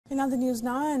In other news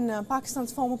now, and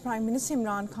Pakistan's former Prime Minister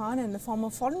Imran Khan and the former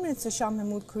Foreign Minister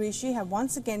Mahmood Qureshi have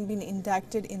once again been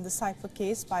indicted in the Cipher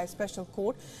case by a special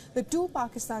court. The two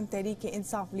Pakistan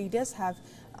Tehreek-e-Insaf leaders have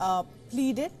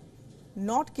pleaded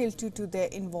not guilty to their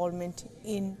involvement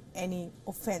in any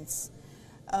offence.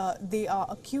 They are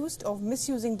accused of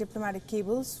misusing diplomatic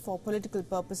cables for political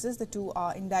purposes. The two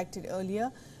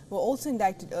were also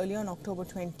indicted earlier on October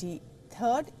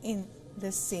 23rd in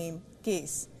the same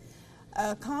case.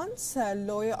 Khan's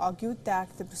lawyer argued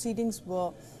that the proceedings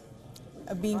were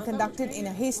being conducted in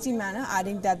a hasty manner,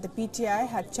 adding that the PTI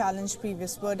had challenged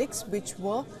previous verdicts which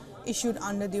were issued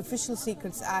under the Official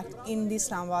Secrets Act in the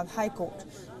Islamabad High Court.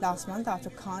 Last month, after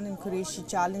Khan and Qureshi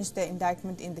challenged their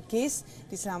indictment in the case,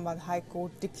 the Islamabad High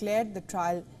Court declared the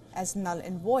trial as null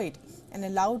and void and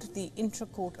allowed the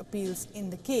intra-court appeals in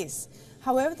the case.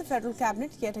 However, the Federal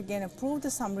Cabinet yet again approved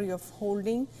the summary of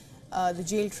holding the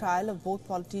jail trial of both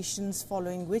politicians,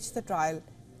 following which the trial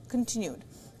continued.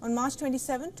 On March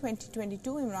 27, 2022,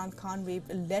 Imran Khan waved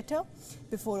a letter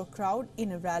before a crowd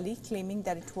in a rally claiming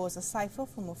that it was a cipher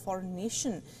from a foreign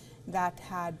nation that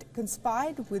had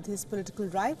conspired with his political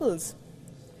rivals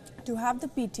to have the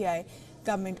PTI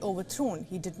government overthrown.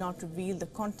 He did not reveal the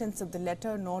contents of the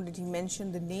letter, nor did he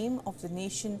mention the name of the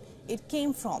nation it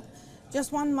came from.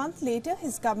 Just 1 month later,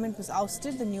 his government was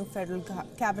ousted. The new federal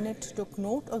cabinet took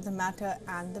note of the matter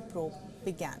and the probe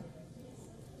began.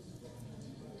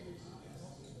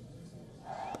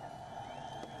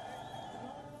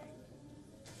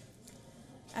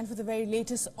 And for the very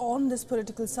latest on this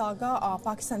political saga, our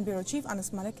Pakistan Bureau Chief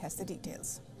Anas Malik has the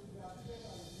details.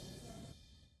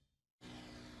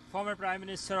 Former Prime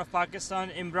Minister of Pakistan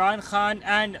Imran Khan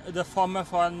and the former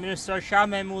Foreign Minister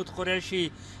Mahmood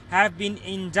Qureshi have been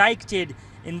indicted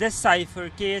in the Cipher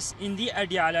case in the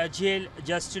Adiala jail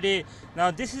just today.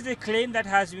 Now, this is a claim that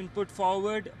has been put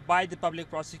forward by the public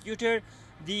prosecutor.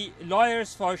 The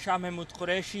lawyers for Mahmood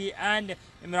Qureshi and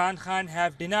Imran Khan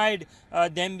have denied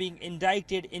them being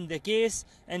indicted in the case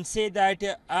and say that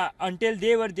until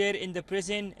they were there in the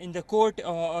prison, in the court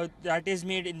that is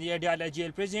made in the Adiala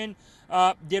jail prison,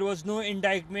 there was no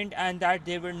indictment and that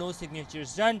there were no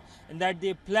signatures done, and that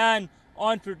they plan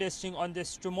on protesting on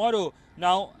this tomorrow.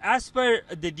 Now, as per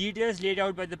the details laid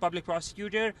out by the public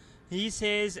prosecutor, he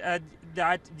says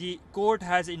that the court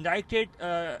has indicted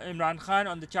Imran Khan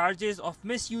on the charges of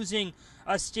misusing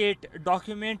a state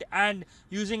document and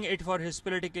using it for his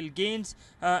political gains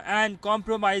and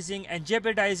compromising and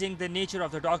jeopardizing the nature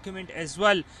of the document as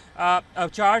well. A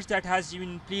charge that has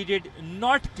been pleaded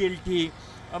not guilty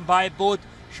by both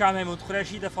Mahmood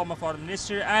Qureshi, the former foreign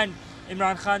minister, and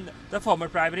Imran Khan, the former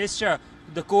prime minister.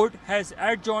 The court has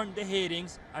adjourned the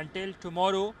hearings until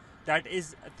tomorrow, that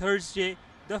is Thursday,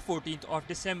 the 14th of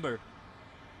December.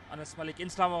 Anas Malik in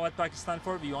Islamabad, Pakistan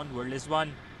for WION World is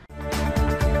One.